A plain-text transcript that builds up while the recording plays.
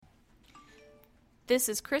This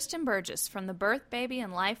is Kristen Burgess from the Birth, Baby,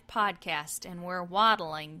 and Life podcast, and we're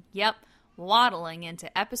waddling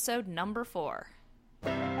into episode number 4.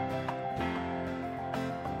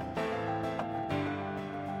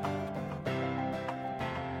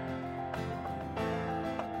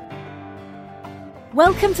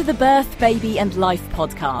 Welcome to the Birth, Baby, and Life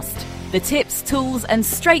podcast. The tips, tools, and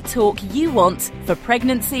straight talk you want for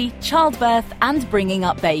pregnancy, childbirth, and bringing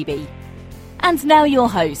up baby. And now your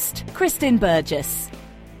host, Kristen Burgess.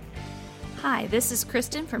 Hi, this is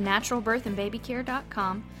Kristen from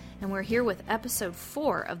naturalbirthandbabycare.com, and we're here with episode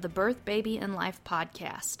 4 of the Birth, Baby, and Life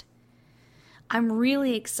podcast. I'm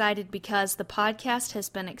really excited because the podcast has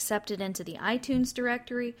been accepted into the iTunes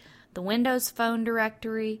directory, the Windows Phone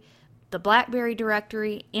directory, the BlackBerry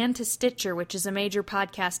directory, and to Stitcher, which is a major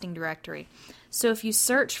podcasting directory. So if you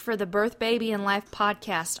search for the Birth, Baby, and Life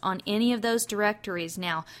podcast on any of those directories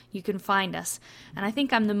now, you can find us. And I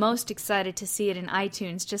think I'm the most excited to see it in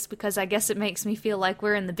iTunes, just because I guess it makes me feel like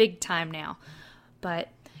we're in the big time now. But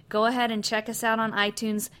go ahead and check us out on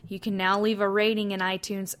iTunes. You can now leave a rating in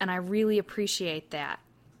iTunes, and I really appreciate that.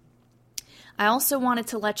 I also wanted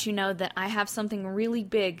to let you know that I have something really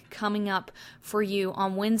big coming up for you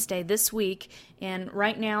on Wednesday this week, and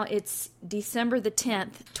right now it's December the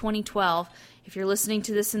 10th, 2012. If you're listening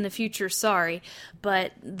to this in the future, sorry,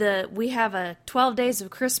 but we have a 12 Days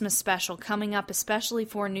of Christmas special coming up, especially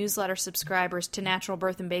for newsletter subscribers to Natural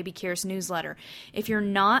Birth and Baby Care's newsletter. If you're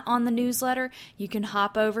not on the newsletter, you can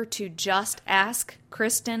hop over to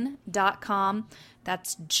justaskkristen.com.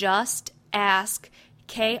 That's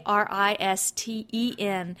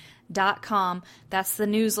KRISTEN.com. That's the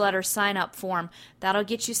newsletter sign-up form. That'll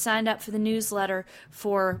get you signed up for the newsletter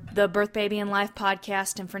for the Birth, Baby, and Life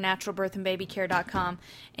podcast and for naturalbirthandbabycare.com.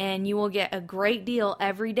 And you will get a great deal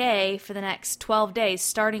every day for the next 12 days,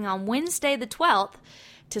 starting on Wednesday the 12th,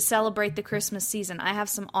 to celebrate the Christmas season. I have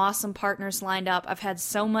some awesome partners lined up. I've had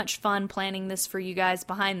so much fun planning this for you guys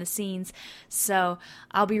behind the scenes. So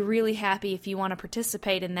I'll be really happy if you want to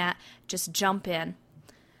participate in that. Just jump in.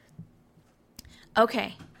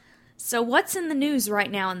 Okay, so what's in the news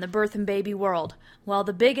right now in the birth and baby world? Well,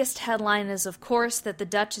 the biggest headline is, of course, that the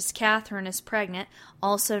Duchess Catherine is pregnant,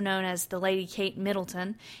 also known as the Lady Kate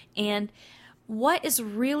Middleton, and what is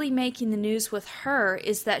really making the news with her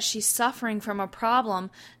is that she's suffering from a problem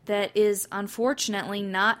that is unfortunately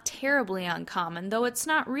not terribly uncommon, though it's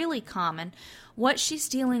not really common. What she's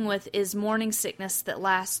dealing with is morning sickness that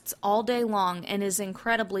lasts all day long and is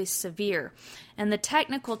incredibly severe. And the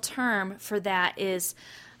technical term for that is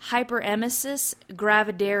hyperemesis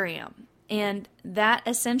gravidarum. And that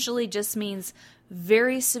essentially just means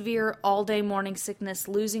very severe all-day morning sickness,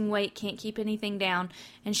 losing weight, can't keep anything down,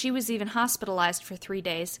 and she was even hospitalized for 3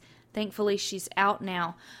 days. Thankfully, she's out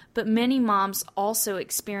now, but many moms also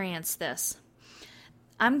experience this.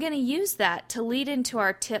 I'm going to use that to lead into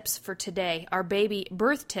our tips for today, our baby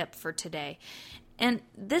birth tip for today. And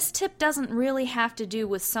this tip doesn't really have to do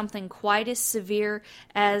with something quite as severe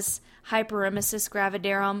as hyperemesis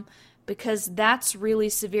gravidarum, because that's really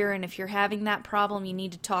severe, and if you're having that problem, you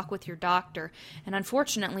need to talk with your doctor. And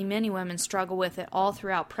unfortunately, many women struggle with it all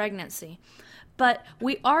throughout pregnancy. But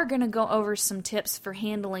we are going to go over some tips for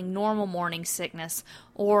handling normal morning sickness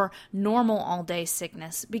or normal all-day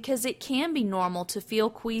sickness, because it can be normal to feel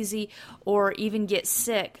queasy or even get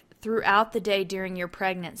sick throughout the day during your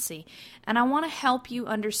pregnancy. And I want to help you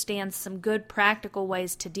understand some good practical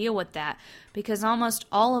ways to deal with that, because almost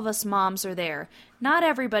all of us moms are there. Not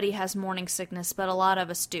everybody has morning sickness, but a lot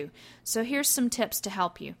of us do. So here's some tips to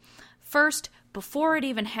help you. First, before it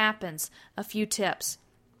even happens, a few tips.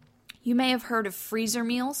 You may have heard of freezer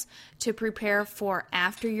meals to prepare for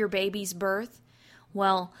after your baby's birth.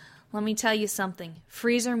 Well, let me tell you something.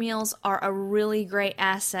 Freezer meals are a really great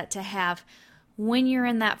asset to have when you're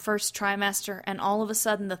in that first trimester and all of a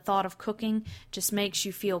sudden the thought of cooking just makes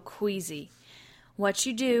you feel queasy. What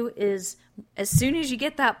you do is, as soon as you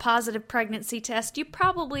get that positive pregnancy test, you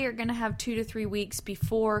probably are going to have 2 to 3 weeks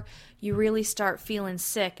before you really start feeling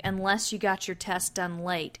sick, unless you got your test done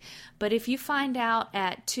late. But if you find out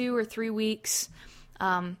at 2 or 3 weeks,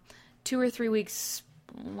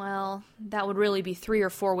 well, that would really be 3 or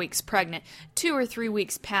 4 weeks pregnant. 2 or 3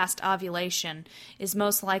 weeks past ovulation is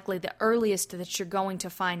most likely the earliest that you're going to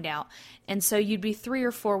find out. And so you'd be 3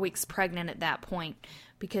 or 4 weeks pregnant at that point,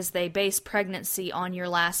 because they base pregnancy on your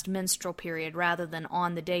last menstrual period rather than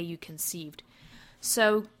on the day you conceived.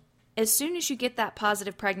 So as soon as you get that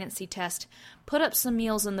positive pregnancy test, put up some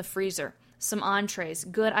meals in the freezer. some entrees.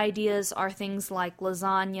 Good ideas are things like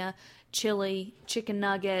lasagna, chili, chicken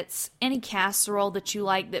nuggets, any casserole that you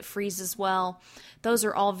like that freezes well. Those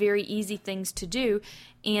are all very easy things to do,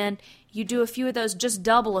 and you do a few of those, just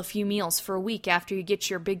double a few meals for a week after you get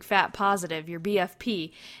your Big Fat Positive, your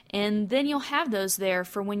BFP, and then you'll have those there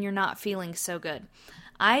for when you're not feeling so good.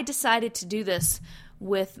 I decided to do this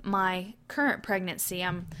with my current pregnancy.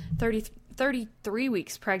 I'm 33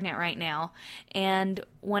 weeks pregnant right now, and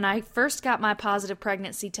when I first got my positive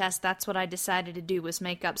pregnancy test, that's what I decided to do, was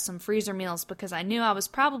make up some freezer meals, because I knew I was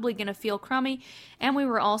probably going to feel crummy, and we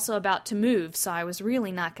were also about to move, so I was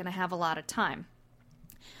really not going to have a lot of time.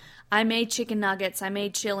 I made chicken nuggets, I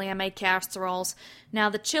made chili, I made casseroles. Now,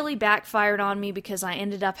 the chili backfired on me because I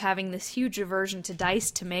ended up having this huge aversion to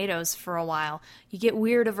diced tomatoes for a while. You get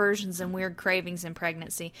weird aversions and weird cravings in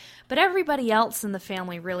pregnancy. But everybody else in the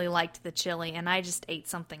family really liked the chili, and I just ate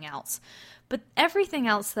something else. But everything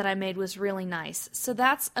else that I made was really nice. So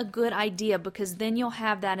that's a good idea, because then you'll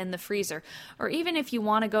have that in the freezer. Or even if you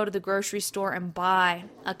want to go to the grocery store and buy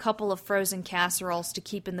a couple of frozen casseroles to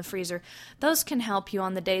keep in the freezer, those can help you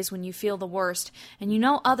on the days when you feel the worst and you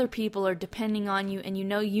know other people are depending on you and you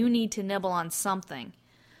know you need to nibble on something.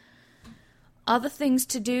 Other things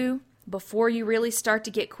to do before you really start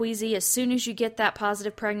to get queasy: as soon as you get that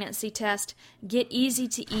positive pregnancy test, get easy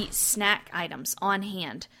to eat snack items on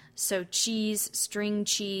hand. So cheese, string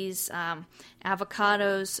cheese,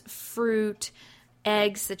 avocados, fruit,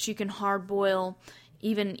 eggs that you can hard boil,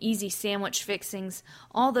 even easy sandwich fixings.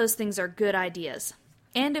 All those things are good ideas.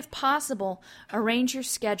 And if possible, arrange your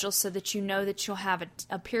schedule so that you know that you'll have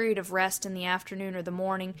a period of rest in the afternoon or the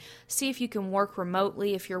morning. See if you can work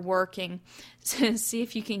remotely if you're working. See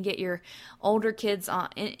if you can get your older kids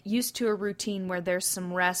used to a routine where there's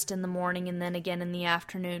some rest in the morning and then again in the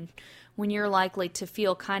afternoon, when you're likely to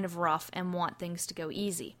feel kind of rough and want things to go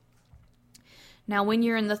easy. Now, when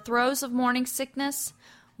you're in the throes of morning sickness,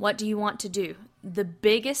 what do you want to do? The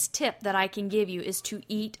biggest tip that I can give you is to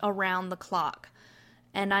eat around the clock.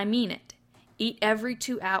 And I mean it. Eat every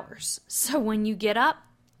 2 hours. So when you get up,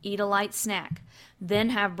 eat a light snack. Then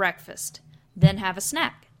have breakfast. Then have a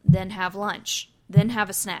snack. Then have lunch. Then have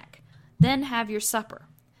a snack. Then have your supper.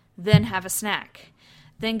 Then have a snack.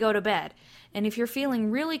 Then go to bed. And if you're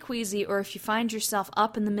feeling really queasy, or if you find yourself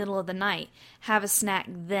up in the middle of the night, have a snack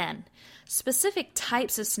then. Specific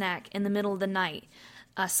types of snack in the middle of the night,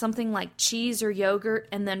 something like cheese or yogurt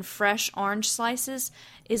and then fresh orange slices,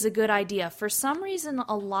 is a good idea. For some reason,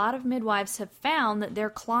 a lot of midwives have found that their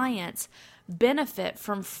clients benefit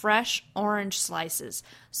from fresh orange slices.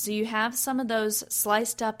 So you have some of those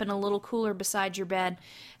sliced up in a little cooler beside your bed.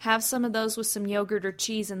 Have some of those with some yogurt or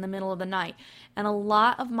cheese in the middle of the night. And a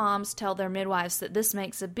lot of moms tell their midwives that this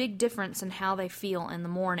makes a big difference in how they feel in the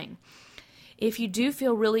morning. If you do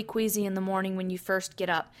feel really queasy in the morning when you first get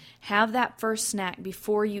up, have that first snack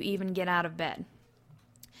before you even get out of bed.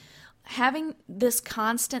 Having this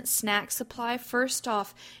constant snack supply, first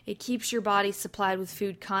off, it keeps your body supplied with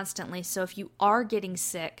food constantly. So if you are getting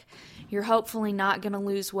sick, you're hopefully not going to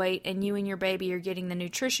lose weight and you and your baby are getting the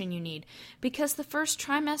nutrition you need. Because the first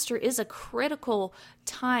trimester is a critical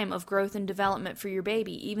time of growth and development for your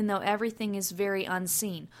baby, even though everything is very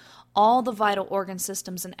unseen. All the vital organ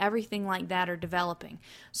systems and everything like that are developing.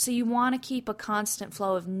 So you want to keep a constant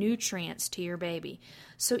flow of nutrients to your baby.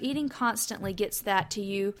 So eating constantly gets that to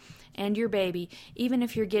you and your baby. Even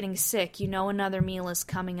if you're getting sick, you know another meal is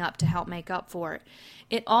coming up to help make up for it.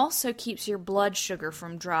 It also keeps your blood sugar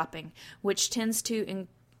from dropping, which tends to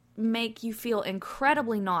make you feel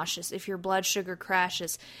incredibly nauseous if your blood sugar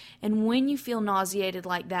crashes. And when you feel nauseated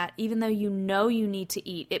like that, even though you know you need to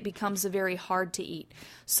eat, it becomes very hard to eat.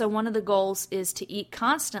 So one of the goals is to eat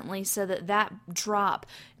constantly so that that drop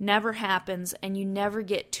never happens and you never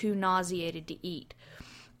get too nauseated to eat.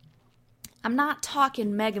 I'm not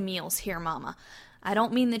talking mega meals here, Mama. I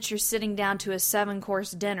don't mean that you're sitting down to a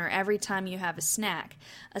 7-course dinner every time you have a snack.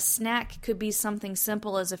 A snack could be something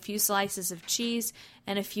simple as a few slices of cheese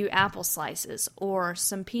and a few apple slices, or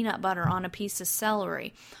some peanut butter on a piece of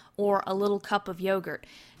celery, or a little cup of yogurt.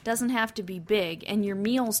 It doesn't have to be big, and your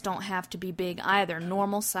meals don't have to be big either,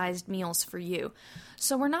 normal-sized meals for you.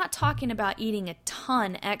 So we're not talking about eating a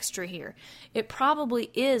ton extra here. It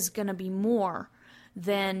probably is going to be more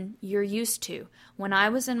than you're used to. When I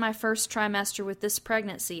was in my first trimester with this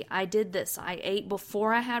pregnancy, I did this. I ate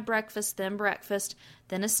before I had breakfast, then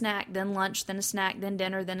a snack, then lunch, then a snack, then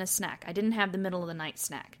dinner, then a snack. I didn't have the middle of the night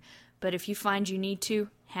snack. But if you find you need to,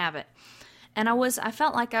 have it. And I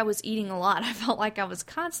felt like I was eating a lot. I felt like I was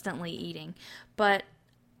constantly eating. But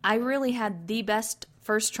I really had the best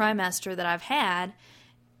first trimester that I've had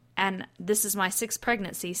And this is my 6th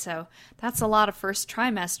pregnancy, so that's a lot of first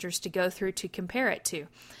trimesters to go through to compare it to.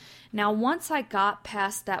 Now, once I got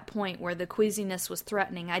past that point where the queasiness was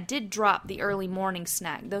threatening, I did drop the early morning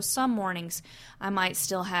snack, though some mornings I might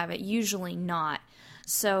still have it, usually not.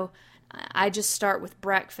 So I just start with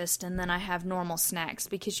breakfast and then I have normal snacks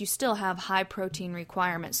because you still have high protein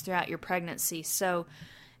requirements throughout your pregnancy. So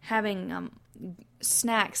having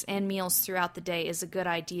snacks and meals throughout the day is a good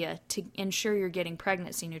idea to ensure you're getting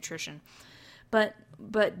pregnancy nutrition.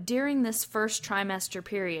 But during this first trimester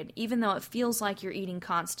period, even though it feels like you're eating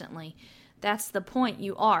constantly, that's the point,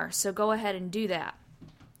 you are. So go ahead and do that.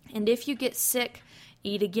 And if you get sick,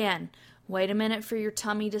 eat again. Wait a minute for your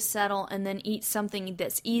tummy to settle and then eat something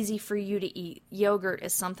that's easy for you to eat. Yogurt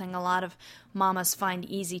is something a lot of mamas find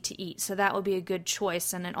easy to eat, so that would be a good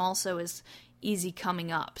choice, and it also is easy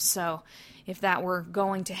coming up. So if that were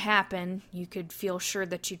going to happen, you could feel sure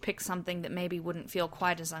that you'd pick something that maybe wouldn't feel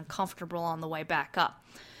quite as uncomfortable on the way back up.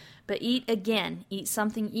 But eat again. Eat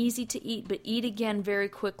something easy to eat, but eat again very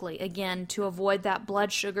quickly, again, to avoid that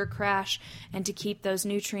blood sugar crash and to keep those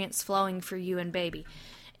nutrients flowing for you and baby.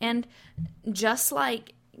 And just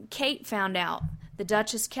like Kate found out, the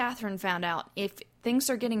Duchess Catherine found out, if things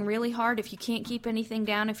are getting really hard, if you can't keep anything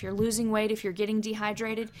down, if you're losing weight, if you're getting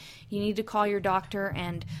dehydrated, you need to call your doctor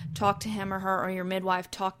and talk to him or her, or your midwife,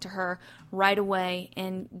 talk to her right away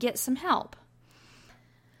and get some help.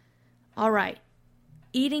 All right.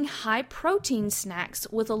 Eating high-protein snacks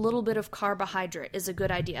with a little bit of carbohydrate is a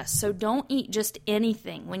good idea. So don't eat just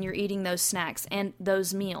anything when you're eating those snacks and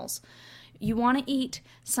those meals. You want to eat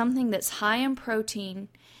something that's high in protein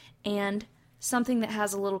and something that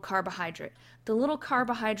has a little carbohydrate. The little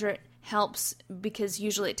carbohydrate helps because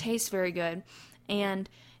usually it tastes very good, and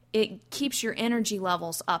it keeps your energy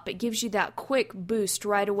levels up. It gives you that quick boost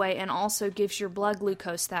right away and also gives your blood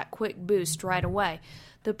glucose that quick boost right away.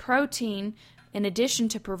 The protein, in addition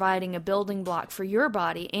to providing a building block for your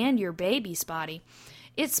body and your baby's body,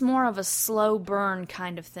 it's more of a slow burn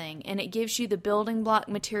kind of thing, and it gives you the building block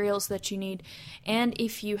materials that you need, and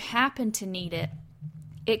if you happen to need it,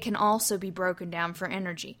 it can also be broken down for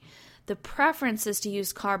energy. The preference is to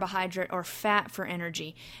use carbohydrate or fat for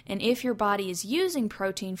energy, and if your body is using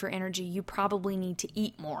protein for energy, you probably need to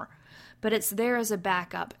eat more. But it's there as a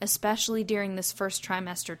backup, especially during this first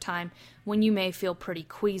trimester time when you may feel pretty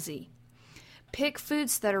queasy. Pick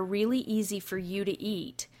foods that are really easy for you to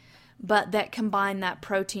eat, but that combine that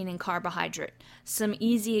protein and carbohydrate. Some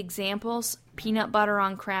easy examples: peanut butter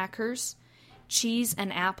on crackers, cheese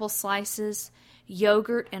and apple slices,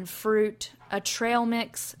 yogurt and fruit, a trail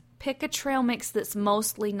mix. Pick a trail mix that's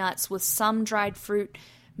mostly nuts with some dried fruit,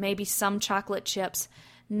 maybe some chocolate chips,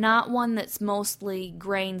 not one that's mostly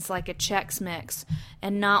grains like a Chex Mix,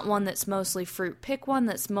 and not one that's mostly fruit. Pick one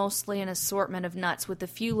that's mostly an assortment of nuts with a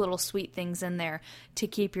few little sweet things in there to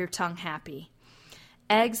keep your tongue happy.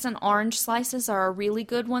 Eggs and orange slices are a really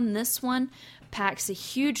good one. This one packs a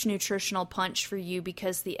huge nutritional punch for you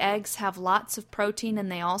because the eggs have lots of protein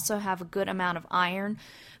and they also have a good amount of iron.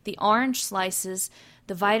 The orange slices,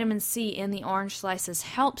 the vitamin C in the orange slices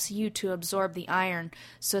helps you to absorb the iron.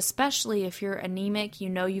 So especially if you're anemic, you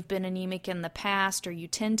know you've been anemic in the past or you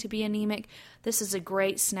tend to be anemic, this is a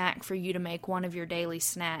great snack for you to make one of your daily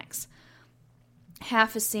snacks.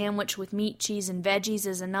 Half a sandwich with meat, cheese, and veggies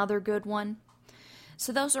is another good one.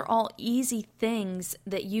 So those are all easy things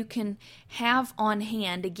that you can have on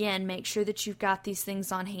hand. Again, make sure that you've got these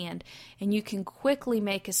things on hand and you can quickly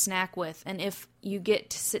make a snack with. And if you get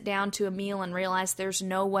to sit down to a meal and realize there's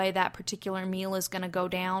no way that particular meal is going to go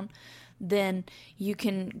down, then you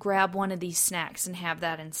can grab one of these snacks and have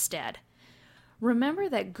that instead. Remember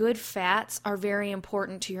that good fats are very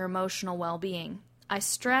important to your emotional well-being. I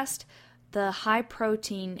stressed the high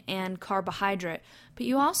protein and carbohydrate, but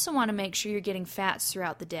you also want to make sure you're getting fats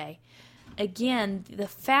throughout the day. Again, the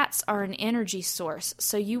fats are an energy source,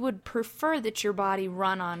 so you would prefer that your body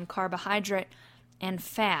run on carbohydrate and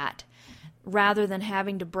fat rather than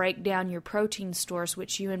having to break down your protein stores,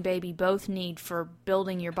 which you and baby both need for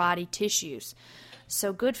building your body tissues.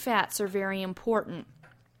 So good fats are very important.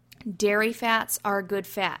 Dairy fats are a good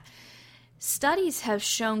fat. Studies have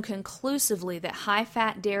shown conclusively that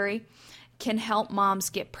high-fat dairy can help moms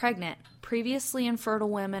get pregnant. Previously infertile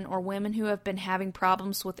women or women who have been having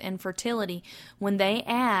problems with infertility, when they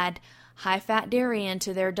add high-fat dairy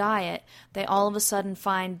into their diet, they all of a sudden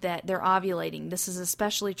find that they're ovulating. This is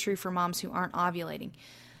especially true for moms who aren't ovulating.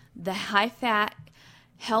 The high fat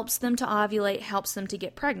helps them to ovulate, helps them to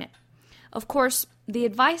get pregnant. Of course, the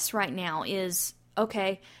advice right now is,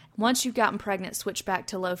 okay, once you've gotten pregnant, switch back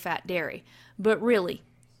to low-fat dairy. But really,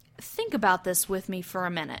 think about this with me for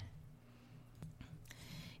a minute.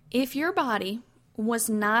 If your body was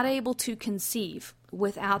not able to conceive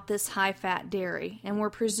without this high-fat dairy, and we're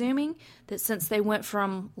presuming that since they went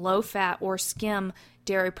from low-fat or skim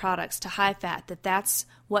dairy products to high-fat, that's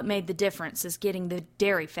what made the difference, is getting the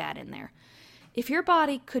dairy fat in there. If your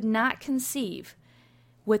body could not conceive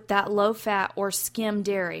with that low-fat or skim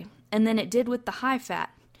dairy, and then it did with the high-fat,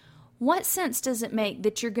 what sense does it make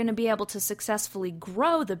that you're going to be able to successfully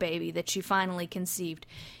grow the baby that you finally conceived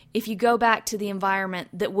if you go back to the environment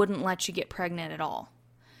that wouldn't let you get pregnant at all?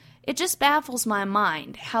 It just baffles my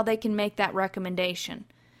mind how they can make that recommendation.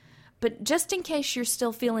 But just in case you're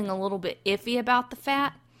still feeling a little bit iffy about the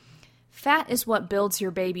fat, fat is what builds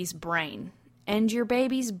your baby's brain. And your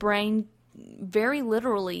baby's brain very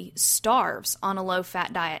literally starves on a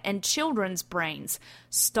low-fat diet. And children's brains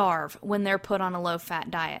starve when they're put on a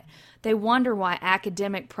low-fat diet. They wonder why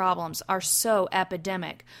academic problems are so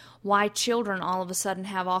epidemic, why children all of a sudden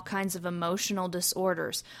have all kinds of emotional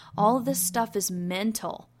disorders. All of this stuff is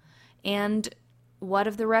mental. And what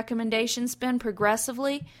have the recommendations been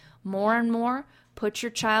progressively? More and more, put your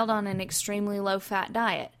child on an extremely low-fat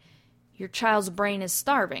diet. Your child's brain is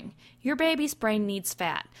starving. Your baby's brain needs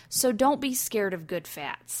fat. So don't be scared of good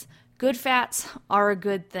fats. Good fats are a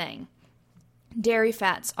good thing. Dairy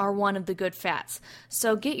fats are one of the good fats.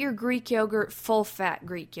 So get your Greek yogurt, full-fat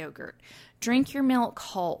Greek yogurt. Drink your milk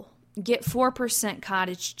whole. Get 4%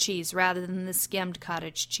 cottage cheese rather than the skimmed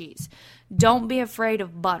cottage cheese. Don't be afraid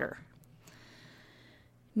of butter.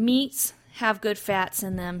 Meats have good fats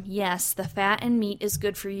in them. Yes, the fat in meat is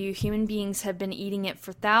good for you. Human beings have been eating it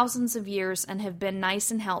for thousands of years and have been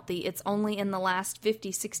nice and healthy. It's only in the last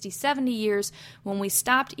 50, 60, 70 years when we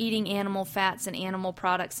stopped eating animal fats and animal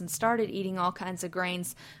products and started eating all kinds of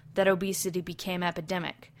grains that obesity became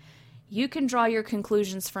epidemic. You can draw your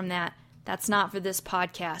conclusions from that. That's not for this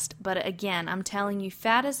podcast, but again, I'm telling you,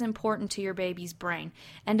 fat is important to your baby's brain,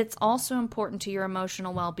 and it's also important to your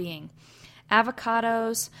emotional well-being.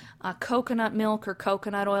 Avocados, coconut milk or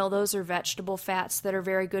coconut oil, those are vegetable fats that are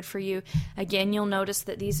very good for you. Again, you'll notice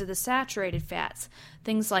that these are the saturated fats.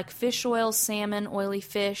 Things like fish oil, salmon, oily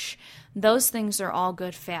fish, those things are all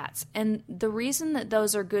good fats. And the reason that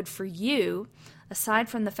those are good for you, aside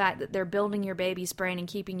from the fact that they're building your baby's brain and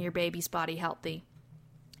keeping your baby's body healthy,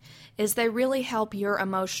 is they really help your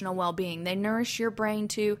emotional well-being. They nourish your brain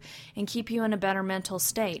too and keep you in a better mental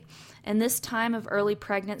state. And this time of early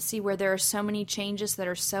pregnancy where there are so many changes that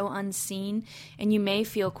are so unseen and you may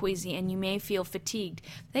feel queasy and you may feel fatigued,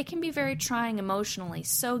 they can be very trying emotionally.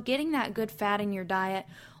 So getting that good fat in your diet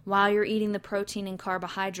while you're eating the protein and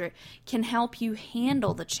carbohydrate can help you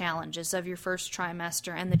handle the challenges of your first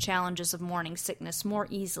trimester and the challenges of morning sickness more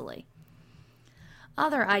easily.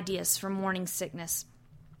 Other ideas for morning sickness.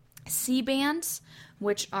 C-bands,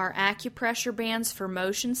 which are acupressure bands for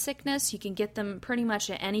motion sickness. You can get them pretty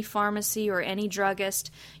much at any pharmacy or any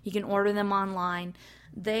druggist. You can order them online.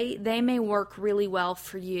 They may work really well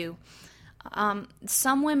for you.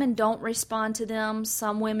 Some women don't respond to them.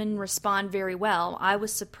 Some women respond very well. I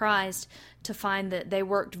was surprised to find that they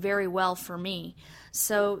worked very well for me.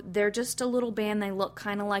 So they're just a little band. They look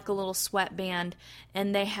kind of like a little sweatband,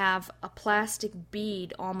 and they have a plastic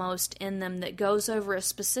bead almost in them that goes over a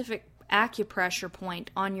specific acupressure point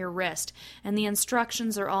on your wrist, and the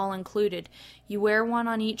instructions are all included. You wear one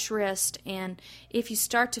on each wrist, and if you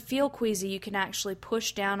start to feel queasy, you can actually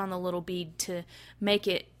push down on the little bead to make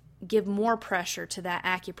it give more pressure to that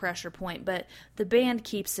acupressure point, but the band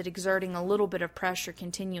keeps it exerting a little bit of pressure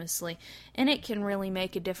continuously, and it can really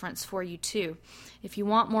make a difference for you too. If you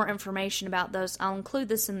want more information about those, I'll include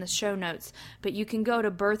this in the show notes, but you can go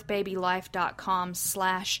to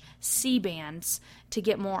birthbabylife.com/cbands to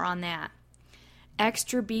get more on that.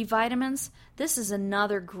 Extra B vitamins. This is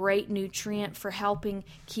another great nutrient for helping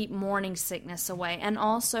keep morning sickness away and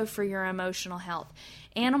also for your emotional health.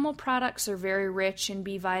 Animal products are very rich in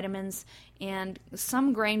B vitamins, and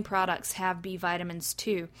some grain products have B vitamins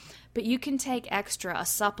too. But you can take extra, a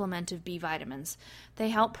supplement of B vitamins. They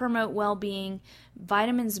help promote well-being.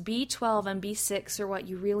 Vitamins B12 and B6 are what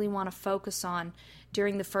you really want to focus on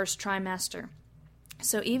during the first trimester.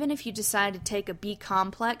 So even if you decide to take a B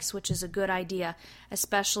complex, which is a good idea,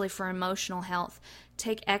 especially for emotional health,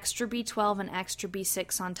 take extra B12 and extra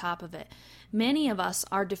B6 on top of it. Many of us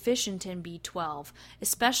are deficient in B12,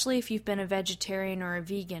 especially if you've been a vegetarian or a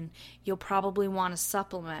vegan. You'll probably want a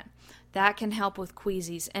supplement. That can help with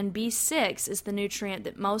queasies. And B6 is the nutrient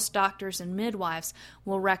that most doctors and midwives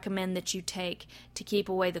will recommend that you take to keep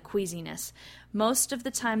away the queasiness. Most of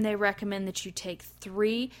the time they recommend that you take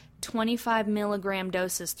 3 25 milligram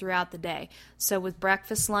doses throughout the day. So with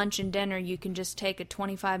breakfast, lunch, and dinner, you can just take a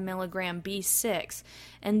 25 milligram B6.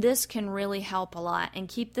 And this can really help a lot. And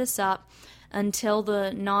keep this up until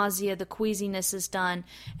the nausea, the queasiness is done,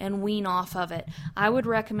 and wean off of it. I would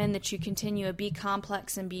recommend that you continue a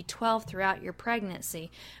B-complex and B12 throughout your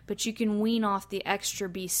pregnancy, but you can wean off the extra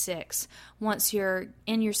B6 once you're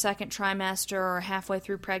in your second trimester or halfway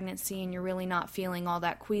through pregnancy and you're really not feeling all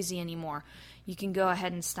that queasy anymore. You can go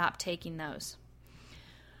ahead and stop taking those.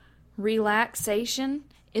 Relaxation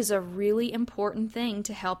is a really important thing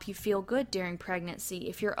to help you feel good during pregnancy.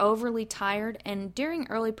 If you're overly tired, and during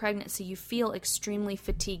early pregnancy you feel extremely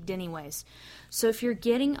fatigued anyways. So if you're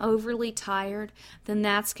getting overly tired, then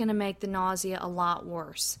that's going to make the nausea a lot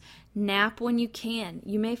worse. Nap when you can.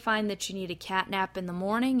 You may find that you need a cat nap in the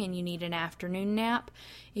morning and you need an afternoon nap.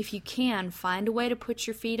 If you can, find a way to put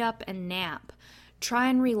your feet up and nap. Try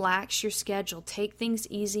and relax your schedule. Take things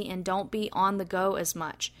easy and don't be on the go as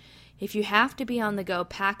much. If you have to be on the go,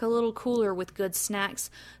 pack a little cooler with good snacks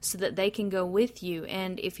so that they can go with you.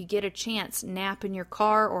 And if you get a chance, nap in your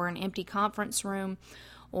car or an empty conference room,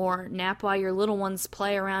 or nap while your little ones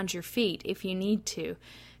play around your feet if you need to.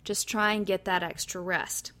 Just try and get that extra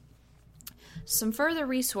rest. Some further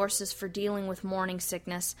resources for dealing with morning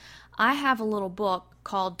sickness. I have a little book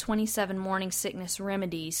called 27 Morning Sickness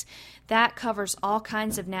Remedies. That covers all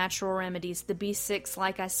kinds of natural remedies. The B6,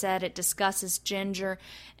 like I said, it discusses ginger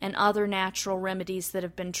and other natural remedies that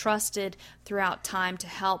have been trusted throughout time to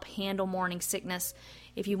help handle morning sickness.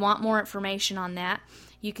 If you want more information on that,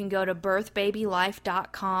 you can go to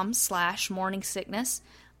birthbabylife.com/morning sickness.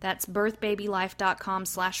 That's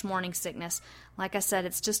birthbabylife.com/morning sickness. Like I said,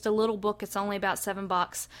 it's just a little book. It's only about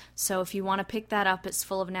 $7. So if you want to pick that up, it's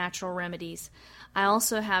full of natural remedies. I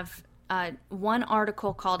also have one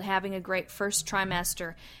article called Having a Great First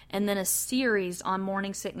Trimester, and then a series on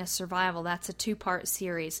morning sickness survival. That's a 2-part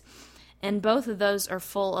series. And both of those are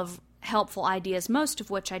full of helpful ideas, most of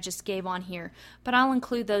which I just gave on here. But I'll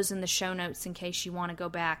include those in the show notes in case you want to go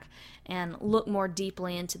back and look more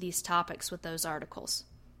deeply into these topics with those articles.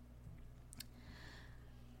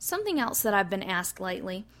 Something else that I've been asked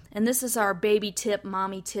lately, and this is our baby tip,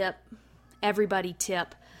 mommy tip, everybody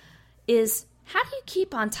tip, is how do you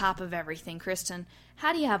keep on top of everything, Kristen?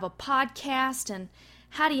 How do you have a podcast, and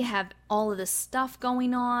how do you have all of this stuff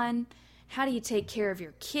going on? How do you take care of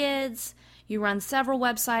your kids? You run several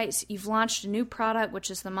websites. You've launched a new product, which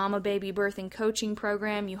is the Mama Baby Birthing Coaching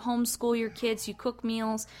Program. You homeschool your kids. You cook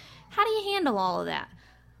meals. How do you handle all of that?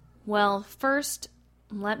 Well, first,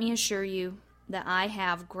 let me assure you that I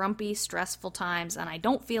have grumpy, stressful times, and I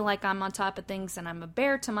don't feel like I'm on top of things, and I'm a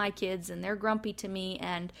bear to my kids, and they're grumpy to me,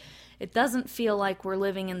 and it doesn't feel like we're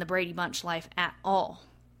living in the Brady Bunch life at all.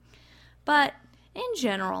 But in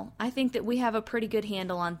general, I think that we have a pretty good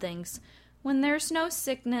handle on things. When there's no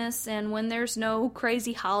sickness and when there's no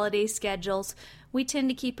crazy holiday schedules, we tend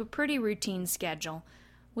to keep a pretty routine schedule.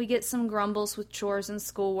 We get some grumbles with chores and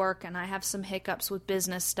schoolwork, and I have some hiccups with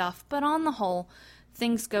business stuff, but on the whole,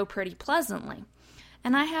 things go pretty pleasantly.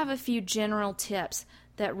 And I have a few general tips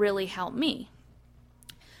that really help me.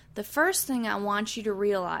 The first thing I want you to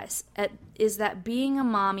realize is that being a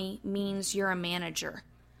mommy means you're a manager.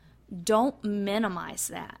 Don't minimize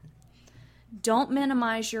that. Don't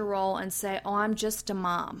minimize your role and say, oh, I'm just a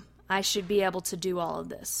mom. I should be able to do all of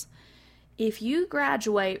this. If you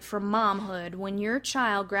graduate from momhood, when your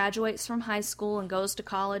child graduates from high school and goes to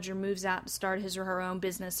college or moves out to start his or her own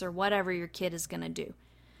business or whatever your kid is going to do,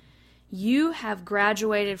 you have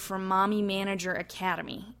graduated from Mommy Manager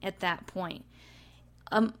Academy at that point.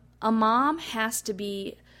 A mom has to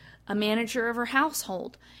be a manager of her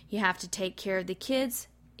household. You have to take care of the kids.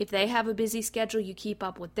 If they have a busy schedule, you keep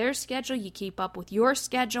up with their schedule, you keep up with your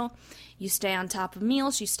schedule, you stay on top of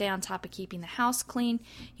meals, you stay on top of keeping the house clean,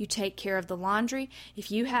 you take care of the laundry. If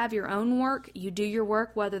you have your own work, you do your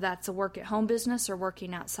work, whether that's a work-at-home business or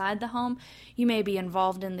working outside the home. You may be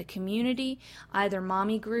involved in the community, either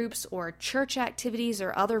mommy groups or church activities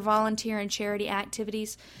or other volunteer and charity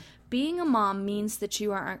activities. Being a mom means that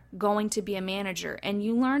you are going to be a manager, and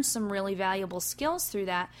you learn some really valuable skills through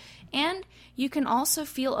that. And you can also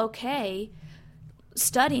feel okay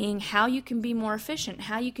studying how you can be more efficient,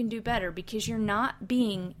 how you can do better, because you're not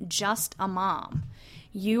being just a mom.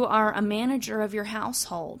 You are a manager of your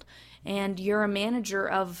household, and you're a manager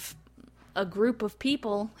of a group of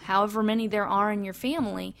people, however many there are in your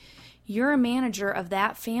family. You're a manager of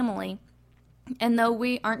that family And though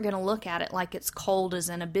we aren't going to look at it like it's cold as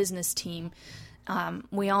in a business team,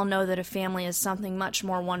 we all know that a family is something much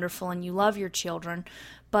more wonderful and you love your children,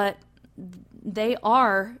 but they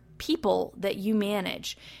are people that you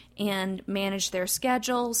manage and manage their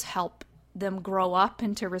schedules, help them grow up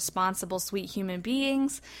into responsible, sweet human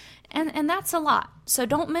beings, and that's a lot. So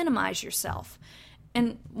don't minimize yourself.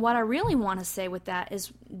 And what I really want to say with that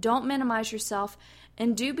is don't minimize yourself,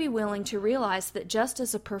 and do be willing to realize that just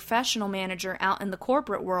as a professional manager out in the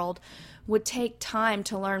corporate world would take time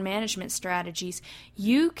to learn management strategies,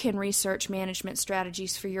 you can research management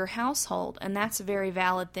strategies for your household, and that's a very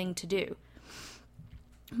valid thing to do.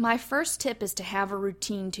 My first tip is to have a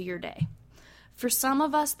routine to your day. For some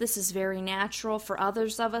of us, this is very natural. For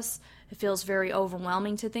others of us, it feels very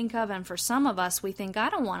overwhelming to think of. And for some of us, we think, I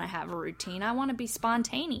don't want to have a routine. I want to be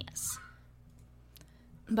spontaneous.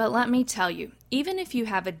 But let me tell you, even if you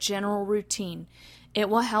have a general routine, it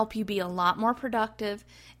will help you be a lot more productive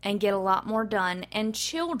and get a lot more done. And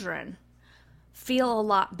children feel a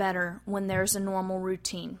lot better when there's a normal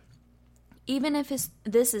routine. Even if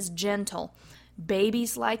this is gentle,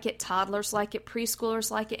 babies like it, toddlers like it, preschoolers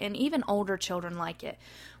like it, and even older children like it.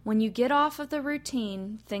 When you get off of the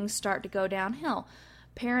routine, things start to go downhill.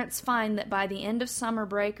 Parents find that by the end of summer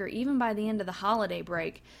break or even by the end of the holiday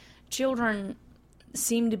break, children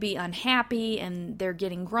seem to be unhappy and they're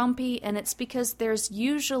getting grumpy, and it's because there's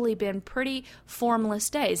usually been pretty formless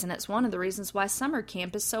days, and it's one of the reasons why summer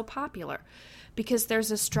camp is so popular, because there's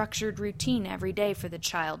a structured routine every day for the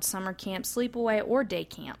child, summer camp, sleepaway, or day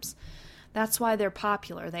camps. That's why they're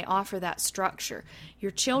popular. They offer that structure.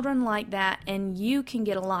 Your children like that, and you can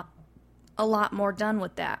get a lot more done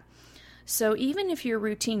with that. So even if your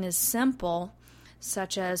routine is simple,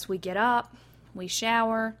 such as we get up, we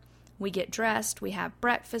shower, we get dressed, we have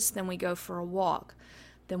breakfast, then we go for a walk.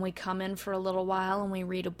 Then we come in for a little while and we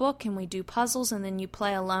read a book and we do puzzles, and then you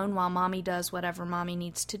play alone while mommy does whatever mommy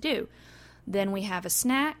needs to do. Then we have a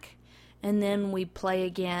snack, and then we play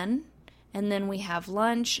again, and then we have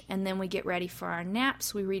lunch, and then we get ready for our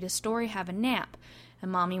naps. We read a story, have a nap, and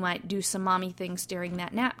mommy might do some mommy things during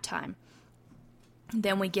that nap time.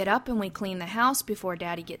 Then we get up and we clean the house before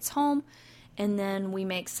daddy gets home, and then we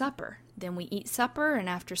make supper. Then we eat supper, and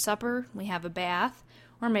after supper we have a bath,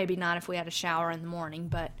 or maybe not if we had a shower in the morning,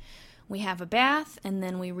 but we have a bath, and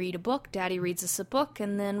then we read a book. Daddy reads us a book,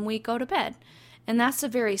 and then we go to bed. And that's a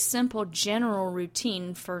very simple general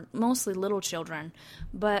routine for mostly little children,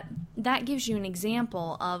 but that gives you an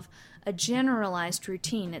example of a generalized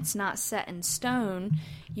routine. It's not set in stone.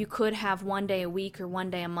 You could have one day a week or one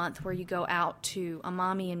day a month where you go out to a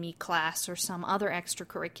Mommy and Me class or some other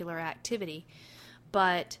extracurricular activity,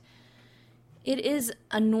 but it is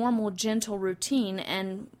a normal, gentle routine,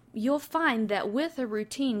 and you'll find that with a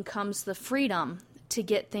routine comes the freedom to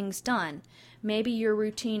get things done. Maybe your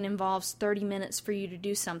routine involves 30 minutes for you to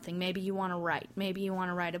do something. Maybe you want to write. Maybe you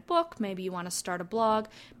want to write a book. Maybe you want to start a blog.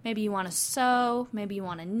 Maybe you want to sew. Maybe you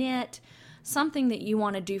want to knit. Something that you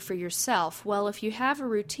want to do for yourself. Well, if you have a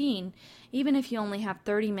routine, even if you only have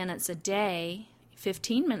 30 minutes a day,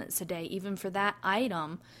 15 minutes a day, even for that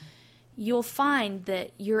item, you'll find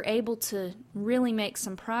that you're able to really make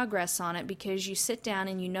some progress on it because you sit down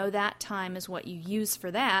and you know that time is what you use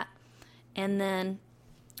for that, and then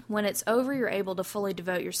when it's over, you're able to fully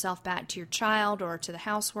devote yourself back to your child or to the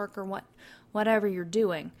housework or whatever you're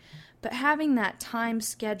doing. But having that time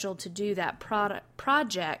scheduled to do that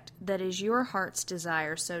project that is your heart's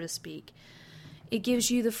desire, so to speak, it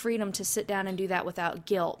gives you the freedom to sit down and do that without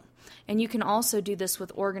guilt. And you can also do this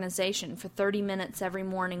with organization. For 30 minutes every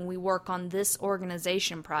morning, we work on this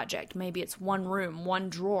organization project. Maybe it's one room, one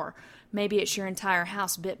drawer. Maybe it's your entire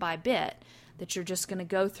house bit by bit that you're just going to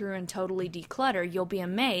go through and totally declutter. You'll be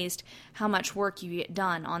amazed how much work you get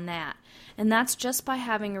done on that. And that's just by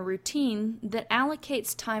having a routine that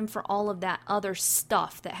allocates time for all of that other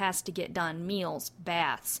stuff that has to get done, meals,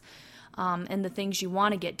 baths, and the things you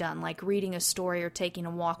want to get done, like reading a story or taking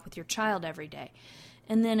a walk with your child every day.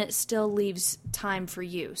 And then it still leaves time for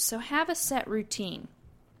you. So have a set routine.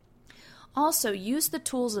 Also, use the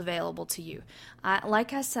tools available to you.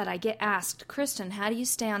 Like I said, I get asked, Kristen, how do you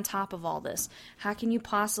stay on top of all this? How can you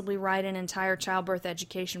possibly write an entire childbirth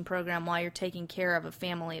education program while you're taking care of a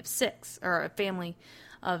family of 6 or a family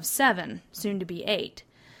of 7, soon to be 8?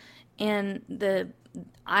 And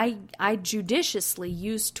I judiciously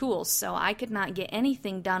use tools, so I could not get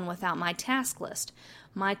anything done without my task list.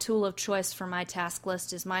 My tool of choice for my task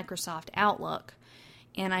list is Microsoft Outlook.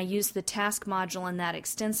 And I use the task module in that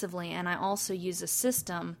extensively, and I also use a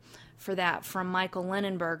system for that from Michael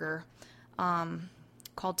Linenberger.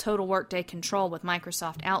 called Total Workday Control with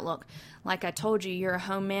Microsoft Outlook. Like I told you, you're a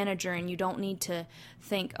home manager and you don't need to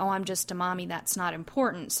think, oh, I'm just a mommy, that's not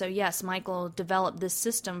important. So yes, Michael developed this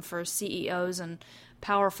system for CEOs and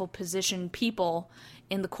powerful positioned people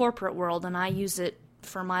in the corporate world, and I use it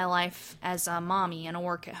for my life as a mommy and a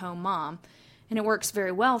work-at-home mom, and it works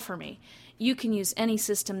very well for me. You can use any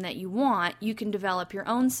system that you want. You can develop your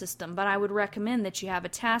own system, but I would recommend that you have a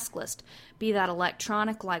task list, be that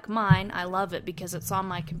electronic like mine. I love it because it's on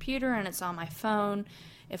my computer and it's on my phone.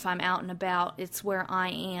 If I'm out and about, it's where I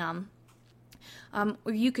am.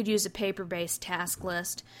 Or you could use a paper-based task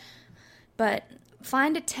list, but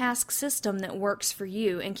find a task system that works for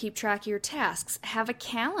you and keep track of your tasks. Have a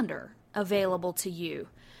calendar available to you,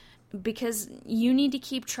 because you need to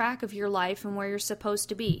keep track of your life and where you're supposed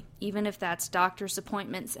to be, even if that's doctor's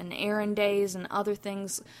appointments and errand days and other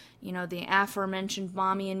things, the aforementioned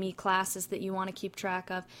Mommy and Me classes that you want to keep track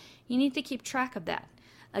of. You need to keep track of that.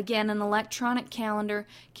 Again, an electronic calendar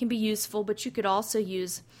can be useful, but you could also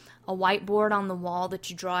use a whiteboard on the wall that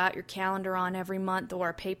you draw out your calendar on every month, or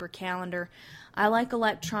a paper calendar. I like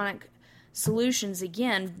electronic solutions.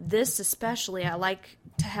 Again, this especially, I like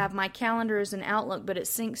to have my calendar as an Outlook, but it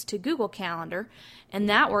syncs to Google Calendar, and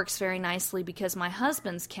that works very nicely because my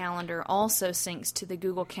husband's calendar also syncs to the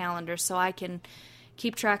Google Calendar, so I can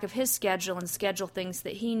keep track of his schedule and schedule things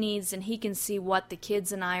that he needs, and he can see what the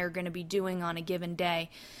kids and I are going to be doing on a given day,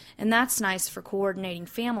 and that's nice for coordinating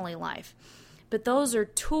family life. But those are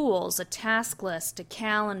tools: a task list, a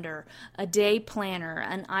calendar, a day planner,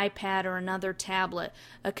 an iPad or another tablet,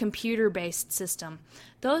 a computer-based system.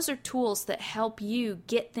 Those are tools that help you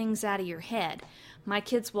get things out of your head. My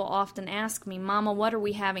kids will often ask me, Mama, what are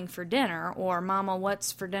we having for dinner? Or Mama,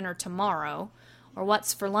 what's for dinner tomorrow? Or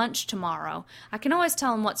what's for lunch tomorrow? I can always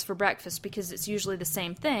tell them what's for breakfast because it's usually the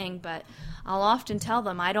same thing, but I'll often tell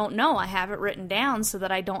them I don't know. I have it written down so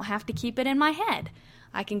that I don't have to keep it in my head.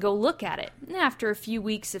 I can go look at it. And after a few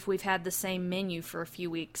weeks, if we've had the same menu for a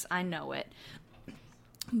few weeks, I know it.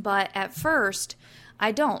 But at first,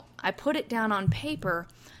 I don't. I put it down on paper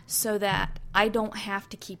so that I don't have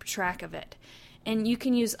to keep track of it. And you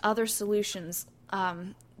can use other solutions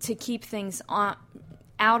to keep things out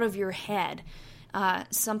of your head.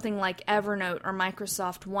 Something like Evernote or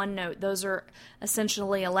Microsoft OneNote. Those are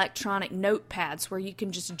essentially electronic notepads where you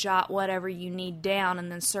can just jot whatever you need down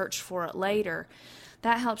and then search for it later.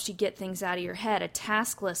 That helps you get things out of your head. A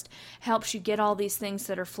task list helps you get all these things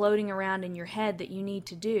that are floating around in your head that you need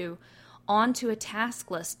to do onto a task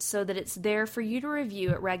list so that it's there for you to review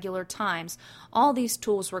at regular times. All these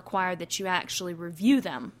tools require that you actually review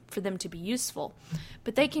them for them to be useful,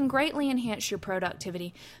 but they can greatly enhance your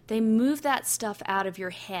productivity. They move that stuff out of your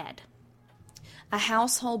head. A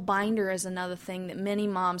household binder is another thing that many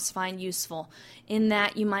moms find useful, in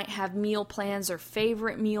that you might have meal plans or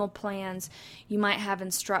favorite meal plans. You might have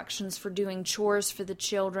instructions for doing chores for the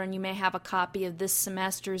children. You may have a copy of this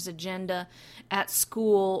semester's agenda at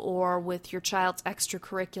school or with your child's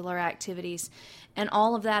extracurricular activities. And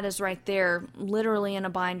all of that is right there, literally in a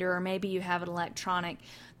binder, or maybe you have it electronic,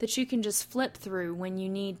 that you can just flip through when you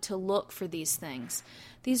need to look for these things.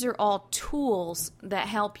 These are all tools that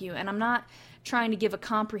help you, and I'm not trying to give a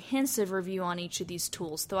comprehensive review on each of these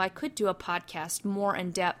tools, though I could do a podcast more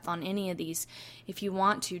in depth on any of these. If you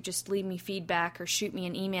want to, just leave me feedback or shoot me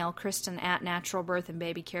an email,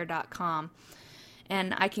 Kristen@naturalbirthandbabycare.com,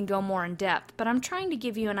 and I can go more in depth. But I'm trying to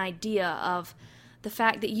give you an idea of the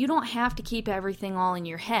fact that you don't have to keep everything all in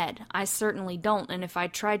your head. I certainly don't, and if I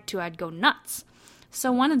tried to, I'd go nuts.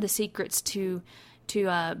 So one of the secrets to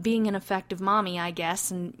being an effective mommy, I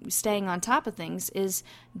guess, and staying on top of things is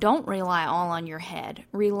don't rely all on your head.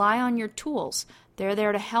 Rely on your tools. They're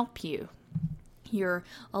there to help you. Your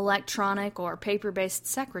electronic or paper-based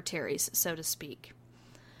secretaries, so to speak.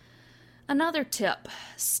 Another tip,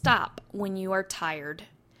 stop when you are tired.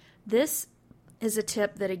 This is a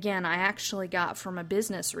tip that, again, I actually got from a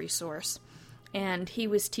business resource, and he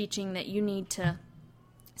was teaching that you need to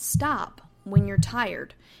stop when you're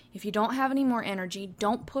tired. If you don't have any more energy,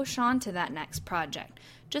 don't push on to that next project.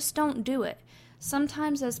 Just don't do it.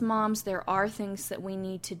 Sometimes as moms, there are things that we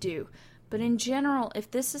need to do. But in general,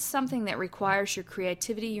 if this is something that requires your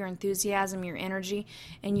creativity, your enthusiasm, your energy,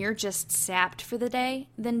 and you're just sapped for the day,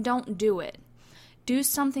 then don't do it. Do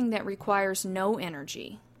something that requires no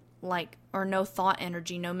energy, or no thought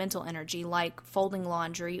energy, no mental energy, like folding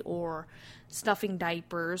laundry or stuffing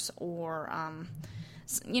diapers or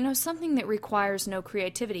something that requires no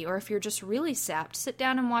creativity. Or if you're just really sapped, sit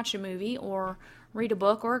down and watch a movie or read a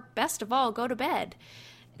book, or best of all, go to bed.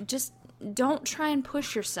 Just don't try and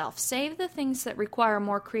push yourself. Save the things that require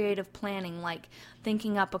more creative planning, like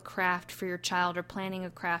thinking up a craft for your child or planning a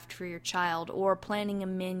craft for your child or planning a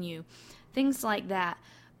menu, things like that.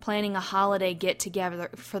 Planning a holiday get-together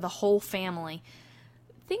for the whole family.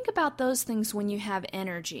 Think about those things when you have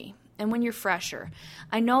energy and when you're fresher.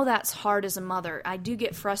 I know that's hard as a mother. I do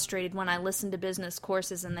get frustrated when I listen to business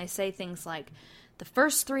courses and they say things like, the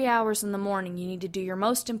first 3 hours in the morning you need to do your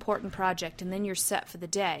most important project and then you're set for the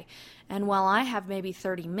day. And while I have maybe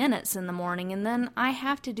 30 minutes in the morning and then I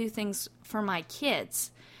have to do things for my kids,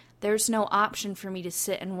 there's no option for me to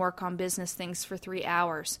sit and work on business things for 3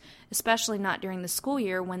 hours, especially not during the school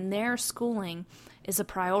year when their schooling is a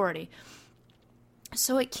priority.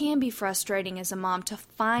 So it can be frustrating as a mom to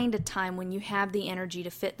find a time when you have the energy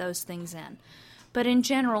to fit those things in. But in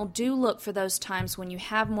general, do look for those times when you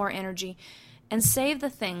have more energy and save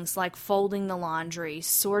the things like folding the laundry,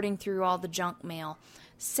 sorting through all the junk mail.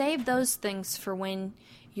 Save those things for when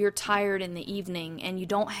you're tired in the evening and you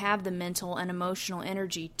don't have the mental and emotional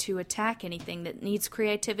energy to attack anything that needs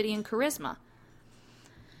creativity and charisma.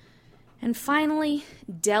 And finally,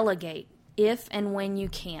 delegate if and when you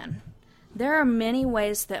can. There are many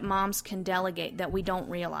ways that moms can delegate that we don't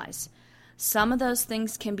realize. Some of those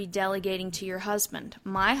things can be delegating to your husband.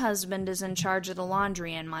 My husband is in charge of the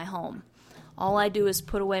laundry in my home. All I do is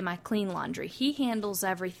put away my clean laundry. He handles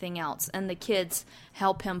everything else, and the kids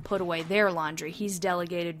help him put away their laundry. He's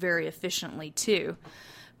delegated very efficiently, too.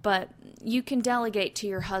 But you can delegate to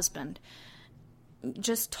your husband.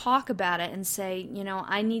 Just talk about it and say,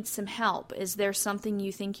 I need some help. Is there something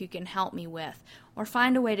you think you can help me with? Or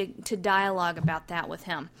find a way to dialogue about that with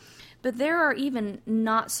him. But there are even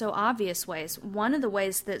not so obvious ways. One of the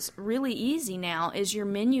ways that's really easy now is your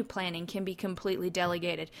menu planning can be completely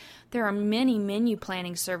delegated. There are many menu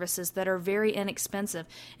planning services that are very inexpensive,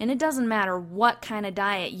 and it doesn't matter what kind of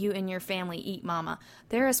diet you and your family eat, Mama.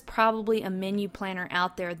 There is probably a menu planner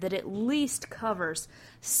out there that at least covers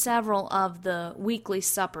several of the weekly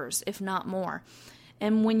suppers, if not more.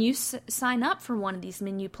 And when you sign up for one of these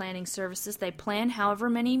menu planning services, they plan however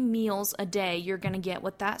many meals a day you're going to get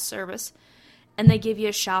with that service, and they give you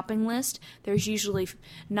a shopping list. There's usually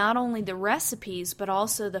not only the recipes, but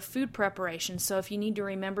also the food preparation. So if you need to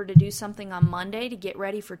remember to do something on Monday to get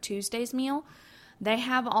ready for Tuesday's meal, they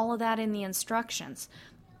have all of that in the instructions.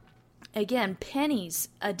 Again, pennies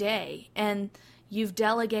a day, and you've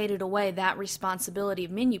delegated away that responsibility of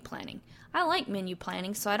menu planning. I like menu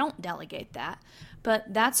planning, so I don't delegate that.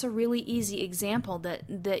 But that's a really easy example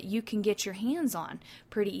that you can get your hands on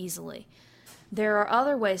pretty easily. There are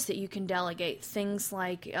other ways that you can delegate, things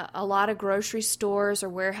like a lot of grocery stores or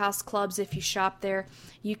warehouse clubs, if you shop there,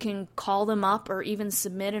 you can call them up or even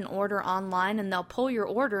submit an order online and they'll pull your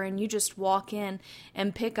order and you just walk in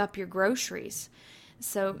and pick up your groceries.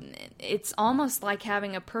 So it's almost like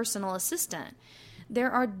having a personal assistant.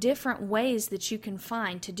 There are different ways that you can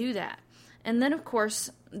find to do that. And then, of course,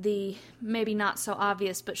 the maybe not so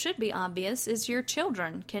obvious but should be obvious is your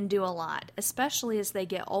children can do a lot, especially as they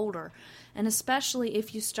get older, and especially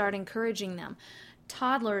if you start encouraging them.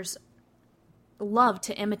 Toddlers love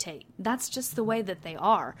to imitate. That's just the way that they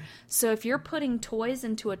are. So if you're putting toys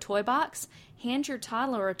into a toy box, hand your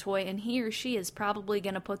toddler a toy and he or she is probably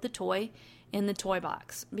going to put the toy in the toy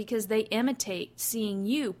box because they imitate seeing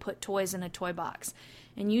you put toys in a toy box.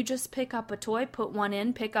 And you just pick up a toy, put one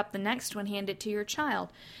in, pick up the next one, hand it to your child.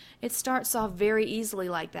 It starts off very easily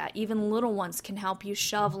like that. Even little ones can help you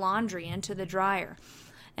shove laundry into the dryer.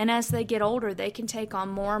 And as they get older, they can take on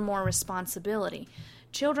more and more responsibility.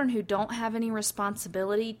 Children who don't have any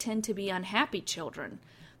responsibility tend to be unhappy children.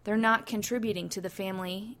 They're not contributing to the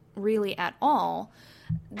family really at all.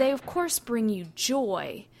 They, of course, bring you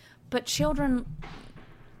joy, but children,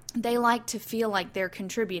 they like to feel like they're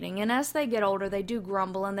contributing. And as they get older, they do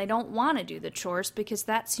grumble and they don't want to do the chores because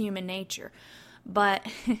that's human nature. But,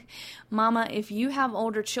 Mama, if you have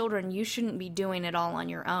older children, you shouldn't be doing it all on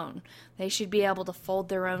your own. They should be able to fold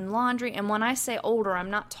their own laundry. And when I say older, I'm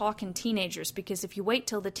not talking teenagers, because if you wait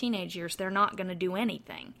till the teenage years, they're not going to do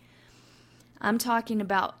anything. I'm talking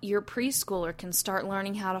about your preschooler can start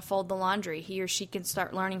learning how to fold the laundry. He or she can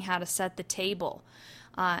start learning how to set the table.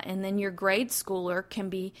 And then your grade schooler can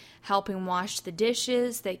be helping wash the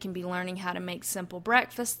dishes. They can be learning how to make simple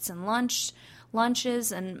breakfasts and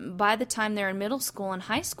lunches. And by the time they're in middle school and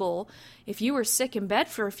high school, if you were sick in bed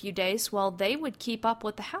for a few days, well, they would keep up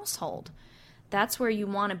with the household. That's where you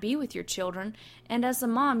want to be with your children. And as a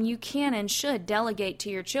mom, you can and should delegate to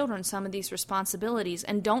your children some of these responsibilities,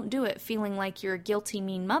 and don't do it feeling like you're a guilty,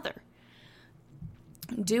 mean mother.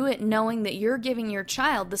 Do it knowing that you're giving your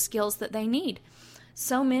child the skills that they need.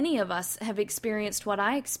 so many of us have experienced what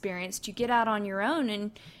I experienced. You get out on your own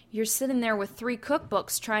and you're sitting there with 3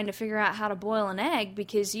 cookbooks trying to figure out how to boil an egg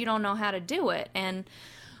because you don't know how to do it. And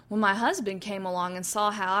when my husband came along and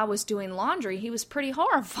saw how I was doing laundry, he was pretty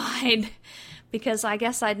horrified because I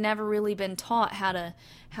guess I'd never really been taught how to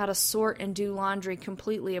sort and do laundry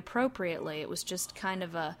completely appropriately. It was just kind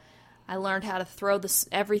of I learned how to throw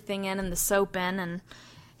everything in and the soap in, and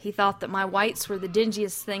he thought that my whites were the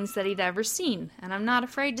dingiest things that he'd ever seen. And I'm not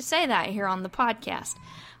afraid to say that here on the podcast.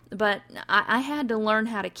 But I had to learn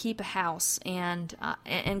how to keep a house and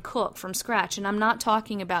cook from scratch. And I'm not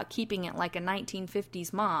talking about keeping it like a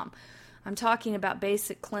 1950s mom. I'm talking about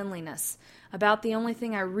basic cleanliness. About the only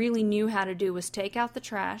thing I really knew how to do was take out the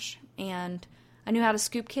trash, and I knew how to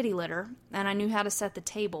scoop kitty litter, and I knew how to set the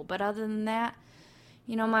table. But other than that,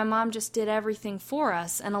 my mom just did everything for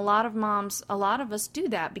us. And a lot of us do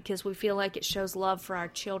that because we feel like it shows love for our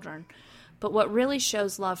children. But what really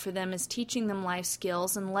shows love for them is teaching them life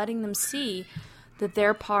skills and letting them see that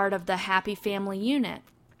they're part of the happy family unit.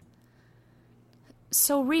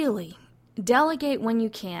 So really, delegate when you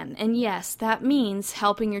can. And yes, that means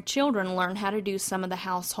helping your children learn how to do some of the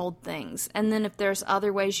household things. And then if there's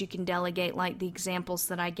other ways you can delegate, like the examples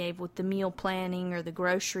that I gave with the meal planning or the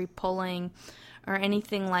grocery pulling or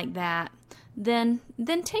anything like that, then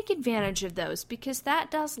take advantage of those, because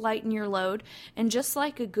that does lighten your load. And just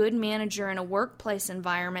like a good manager in a workplace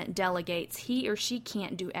environment delegates, he or she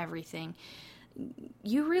can't do everything.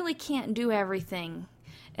 You really can't do everything,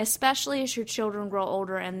 especially as your children grow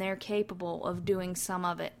older and they're capable of doing some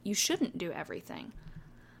of it. You shouldn't do everything.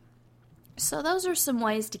 So those are some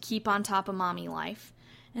ways to keep on top of mommy life.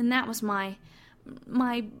 And that was my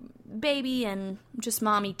baby and just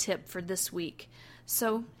mommy tip for this week.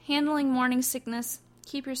 So, handling morning sickness,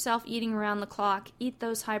 keep yourself eating around the clock, eat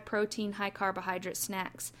those high-protein, high-carbohydrate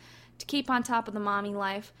snacks. To keep on top of the mommy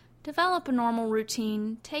life, develop a normal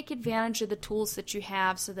routine, take advantage of the tools that you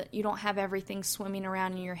have so that you don't have everything swimming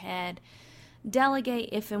around in your head. Delegate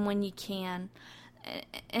if and when you can.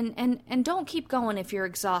 And don't keep going if you're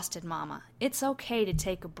exhausted, mama. It's okay to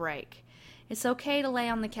take a break. It's okay to lay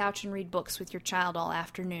on the couch and read books with your child all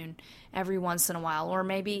afternoon every once in a while, or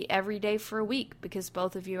maybe every day for a week because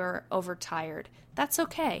both of you are overtired. That's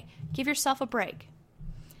okay. Give yourself a break.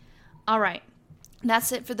 All right.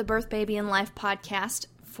 That's it for the Birth, Baby, and Life podcast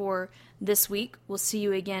for this week. We'll see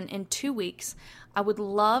you again in 2 weeks. I would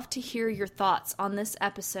love to hear your thoughts on this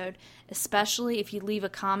episode, especially if you leave a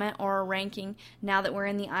comment or a ranking now that we're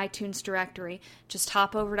in the iTunes directory. Just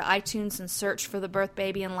hop over to iTunes and search for the Birth,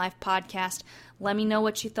 Baby, and Life podcast. Let me know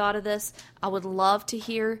what you thought of this. I would love to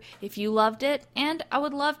hear if you loved it, and I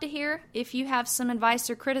would love to hear if you have some advice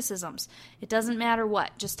or criticisms. It doesn't matter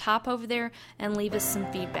what. Just hop over there and leave us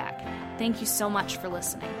some feedback. Thank you so much for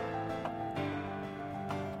listening.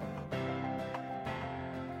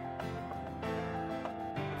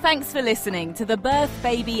 Thanks for listening to the Birth,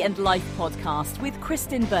 Baby and Life podcast with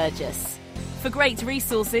Kristen Burgess. For great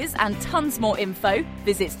resources and tons more info,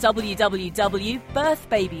 visit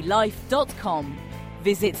www.birthbabylife.com.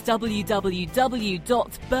 Visit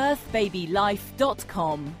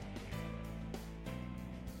www.birthbabylife.com.